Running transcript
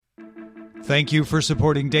Thank you for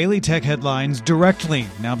supporting Daily Tech Headlines directly.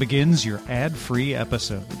 Now begins your ad-free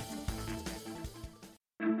episode.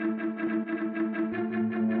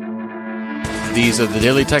 These are the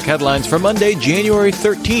Daily Tech Headlines for Monday, January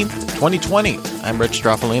 13th, 2020. I'm Rich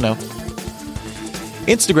Stroffolino.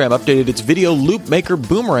 Instagram updated its video loop maker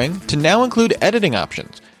Boomerang to now include editing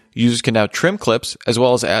options. Users can now trim clips, as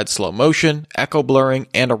well as add slow motion, echo blurring,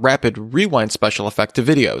 and a rapid rewind special effect to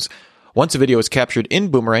videos. Once a video is captured in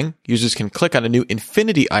Boomerang, users can click on a new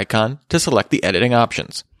infinity icon to select the editing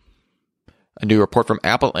options. A new report from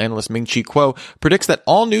Apple analyst Ming-Chi Kuo predicts that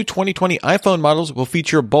all new 2020 iPhone models will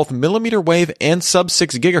feature both millimeter wave and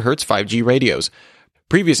sub-6 GHz 5G radios.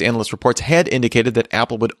 Previous analyst reports had indicated that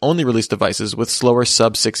Apple would only release devices with slower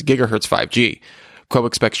sub-6 GHz 5G. Kuo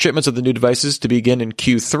expects shipments of the new devices to begin in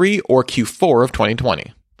Q3 or Q4 of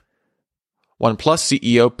 2020. OnePlus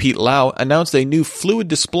CEO Pete Lau announced a new Fluid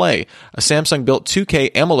display, a Samsung-built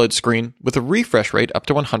 2K AMOLED screen with a refresh rate up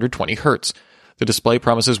to 120 Hz. The display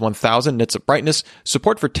promises 1,000 nits of brightness,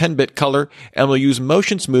 support for 10-bit color, and will use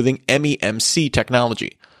motion smoothing MEMC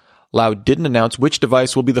technology. Lau didn't announce which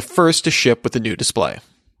device will be the first to ship with the new display.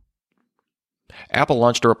 Apple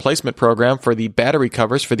launched a replacement program for the battery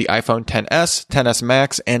covers for the iPhone XS, XS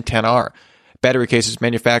Max, and XR. Battery cases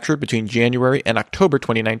manufactured between January and October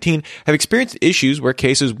 2019 have experienced issues where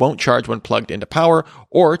cases won't charge when plugged into power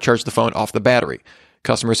or charge the phone off the battery.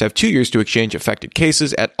 Customers have 2 years to exchange affected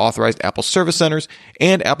cases at authorized Apple service centers,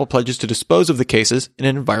 and Apple pledges to dispose of the cases in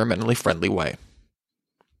an environmentally friendly way.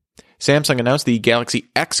 Samsung announced the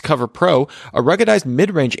Galaxy X Cover Pro, a ruggedized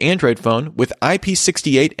mid-range Android phone with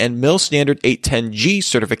IP68 and MIL Standard 810G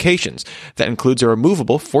certifications that includes a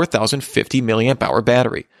removable 4,050 mAh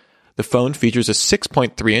battery. The phone features a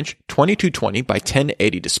 6.3-inch 2220 by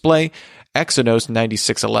 1080 display, Exynos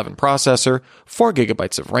 9611 processor,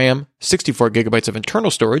 4GB of RAM, 64GB of internal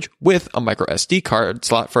storage with a microSD card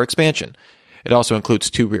slot for expansion. It also includes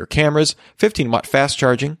 2 rear cameras, 15-watt fast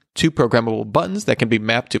charging, 2 programmable buttons that can be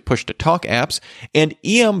mapped to push-to-talk apps, and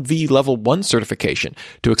EMV Level 1 certification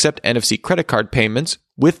to accept NFC credit card payments,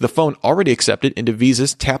 with the phone already accepted into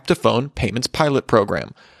Visa's Tap-to-Phone Payments Pilot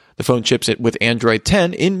program. The phone ships it with Android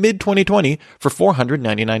 10 in mid-2020 for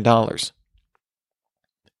 $499.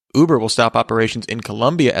 Uber will stop operations in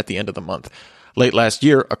Colombia at the end of the month. Late last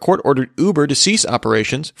year, a court ordered Uber to cease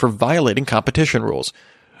operations for violating competition rules.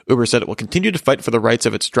 Uber said it will continue to fight for the rights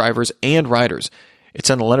of its drivers and riders. It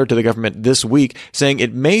sent a letter to the government this week saying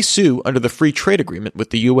it may sue under the free trade agreement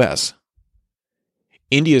with the U.S.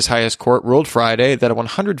 India's highest court ruled Friday that a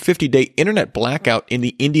 150-day internet blackout in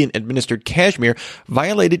the Indian-administered Kashmir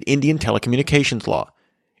violated Indian telecommunications law.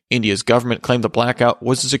 India's government claimed the blackout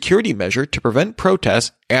was a security measure to prevent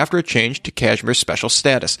protests after a change to Kashmir's special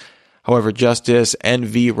status. However, Justice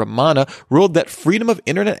N.V. Ramana ruled that freedom of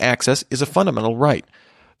internet access is a fundamental right.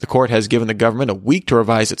 The court has given the government a week to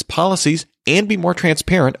revise its policies and be more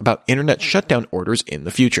transparent about internet shutdown orders in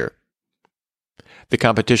the future. The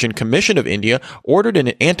Competition Commission of India ordered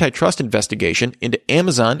an antitrust investigation into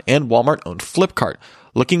Amazon and Walmart-owned Flipkart,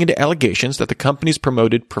 looking into allegations that the companies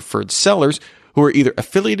promoted preferred sellers who are either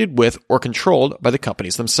affiliated with or controlled by the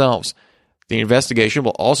companies themselves. The investigation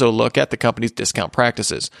will also look at the company's discount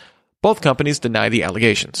practices. Both companies deny the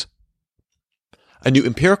allegations. A new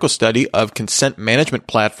empirical study of consent management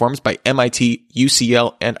platforms by MIT,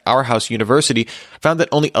 UCL, and Our House University found that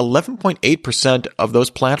only 11.8% of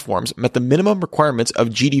those platforms met the minimum requirements of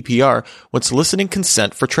GDPR when soliciting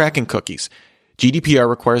consent for tracking cookies. GDPR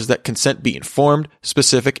requires that consent be informed,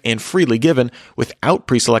 specific, and freely given without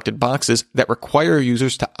pre-selected boxes that require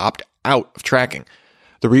users to opt out of tracking.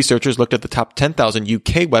 The researchers looked at the top 10,000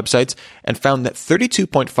 UK websites and found that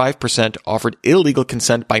 32.5% offered illegal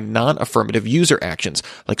consent by non-affirmative user actions,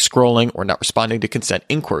 like scrolling or not responding to consent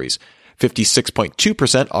inquiries.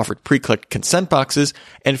 56.2% offered pre-clicked consent boxes,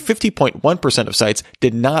 and 50.1% of sites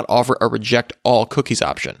did not offer a reject all cookies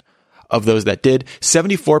option. Of those that did,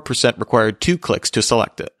 74% required 2 clicks to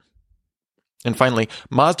select it. And finally,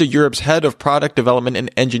 Mazda Europe's head of product development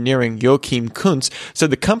and engineering, Joachim Kuntz,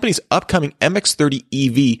 said the company's upcoming MX-30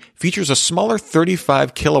 EV features a smaller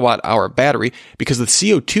 35 kilowatt-hour battery because the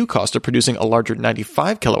CO2 cost of producing a larger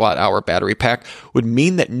 95 kilowatt-hour battery pack would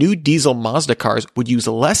mean that new diesel Mazda cars would use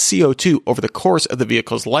less CO2 over the course of the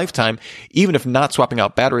vehicle's lifetime, even if not swapping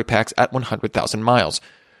out battery packs at 100,000 miles.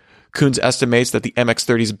 Kuntz estimates that the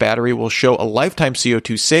MX-30's battery will show a lifetime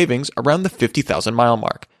CO2 savings around the 50,000 mile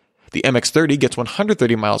mark. The MX-30 gets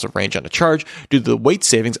 130 miles of range on a charge due to the weight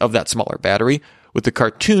savings of that smaller battery, with the car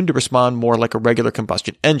tuned to respond more like a regular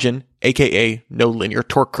combustion engine, aka no linear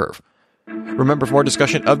torque curve. Remember, for more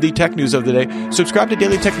discussion of the tech news of the day, subscribe to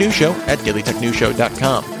Daily Tech News Show at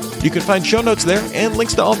dailytechnewsshow.com. You can find show notes there and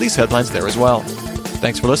links to all these headlines there as well.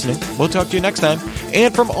 Thanks for listening. We'll talk to you next time.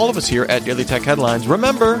 And from all of us here at Daily Tech Headlines,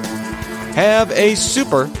 remember, have a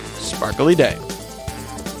super sparkly day.